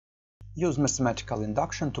Use mathematical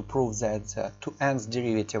induction to prove that the 2n's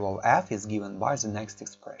derivative of f is given by the next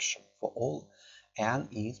expression for all n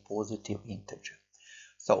is positive integer.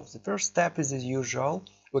 So the first step is as usual.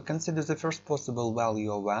 We consider the first possible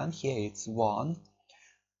value of n. Here it's 1.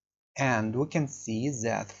 And we can see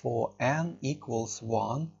that for n equals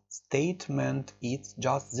 1, statement is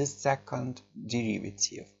just the second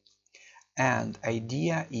derivative. And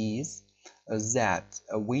idea is that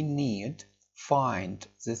we need find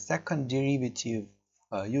the second derivative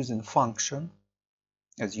using function.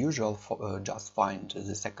 As usual, just find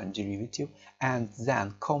the second derivative and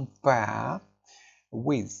then compare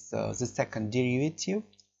with the second derivative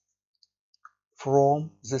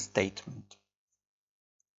from the statement.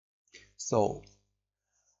 So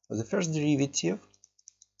the first derivative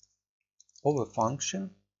of a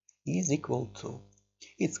function is equal to,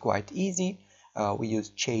 it's quite easy, we use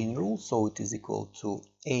chain rule, so it is equal to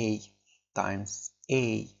a times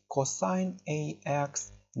a cosine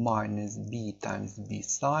ax minus b times b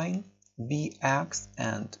sine bx,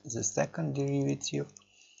 and the second derivative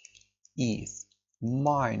is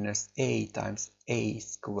minus a times a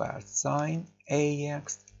squared sine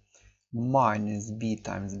ax minus b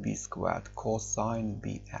times b squared cosine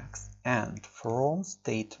bx. And from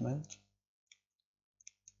statement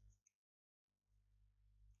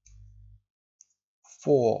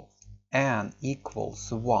for n equals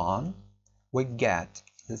 1, we get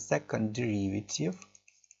the second derivative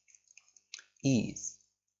is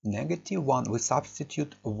negative 1. We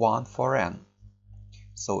substitute 1 for n.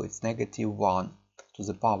 So it's negative 1 to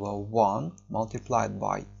the power of 1 multiplied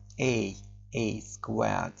by a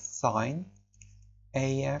squared sine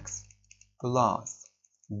ax plus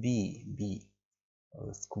b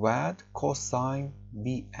squared cosine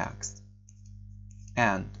bx.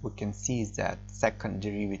 And we can see that second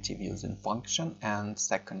derivative using function and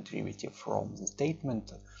second derivative from the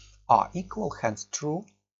statement are equal, hence true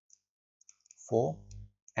for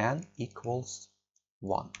n equals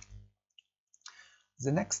 1.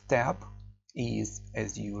 The next step is,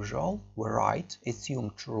 as usual, we write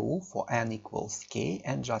assume true for n equals k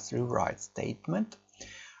and just rewrite statement,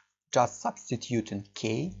 just substituting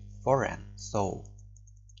k for n. So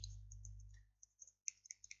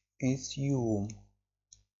assume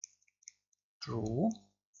true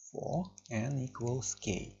for n equals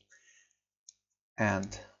k,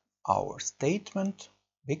 and our statement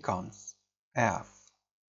becomes f(2k)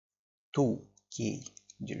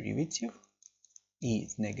 derivative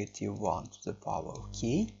is negative 1 to the power of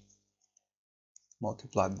k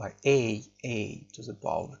multiplied by a to the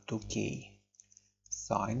power of 2k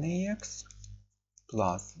sine ax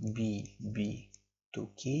plus b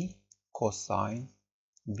 2k cosine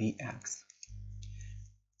bx.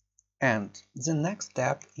 And the next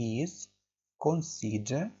step is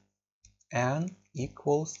consider n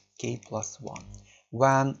equals k plus 1.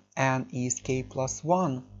 When n is k plus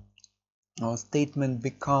 1, our statement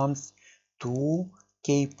becomes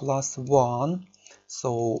 2k plus 1,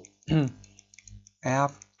 so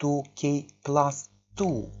f(2k plus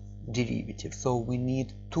 2) derivative. So we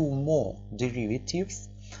need 2 more derivatives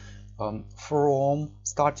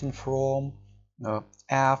starting from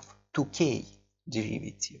f(2k)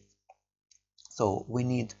 derivative. So we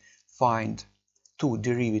need find 2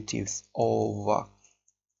 derivatives of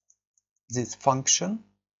this function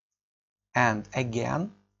and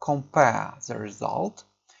again compare the result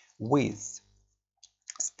with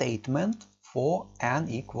statement for n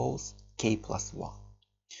equals k plus 1.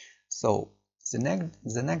 So the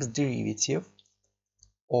next derivative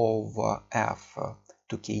of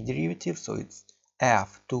f(2k) derivative, so it's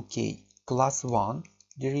f(2k plus 1)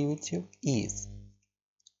 derivative is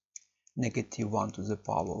negative 1 to the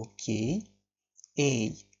power of k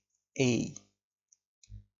a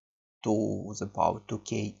to the power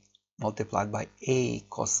 2k multiplied by a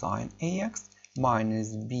cosine ax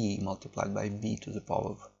minus b multiplied by b to the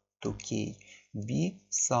power of 2k b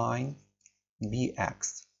sine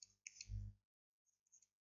bx.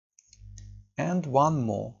 And one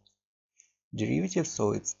more derivative,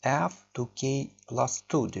 so it's f(2k plus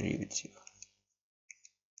 2) derivative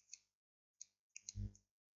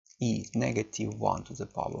is negative 1 to the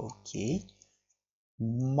power of k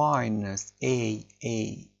minus a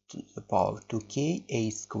to the power of 2k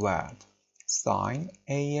a squared sine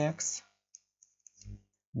ax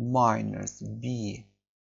minus b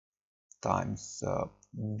times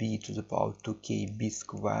b to the power of 2k b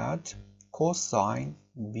squared cosine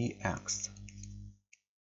bx.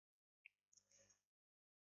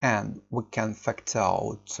 And we can factor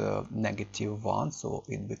out negative 1, so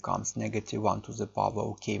it becomes negative 1 to the power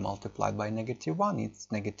of k multiplied by negative 1.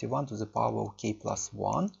 It's negative 1 to the power of k plus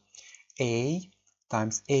 1 a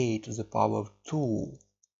times a to the power of 2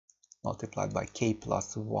 multiplied by k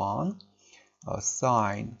plus 1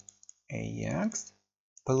 sine ax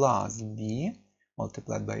plus b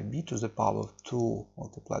multiplied by b to the power of 2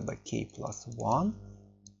 multiplied by k plus 1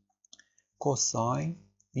 cosine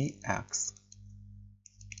bx.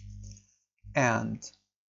 And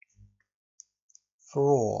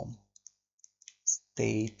from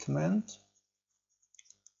statement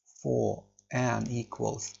for n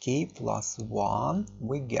equals k plus 1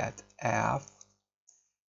 we get f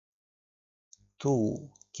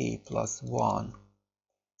 2k plus 1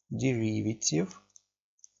 derivative,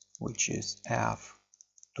 which is f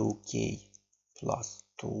 2k plus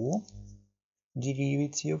 2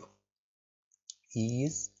 derivative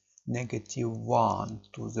is negative 1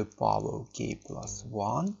 to the power of k plus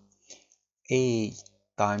 1, a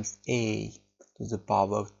times a to the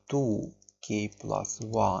power of 2k plus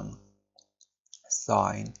 1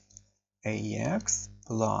 sine ax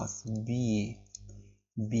plus b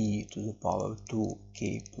to the power of 2k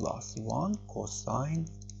plus 1 cosine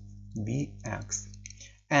bx.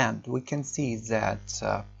 And we can see that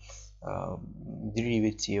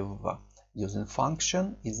derivative using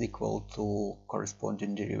function is equal to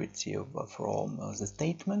corresponding derivative from the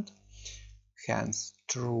statement, hence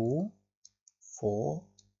true for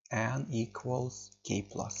n equals k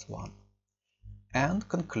plus 1. And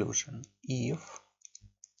conclusion, if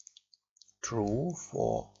true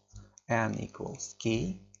for n equals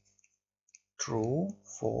k, true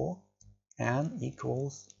for n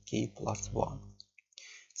equals k plus 1.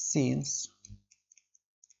 Since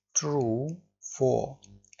true for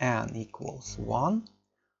n equals 1,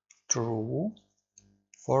 true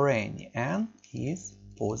for any n is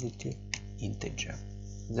positive integer.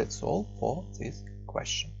 That's all for this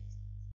question.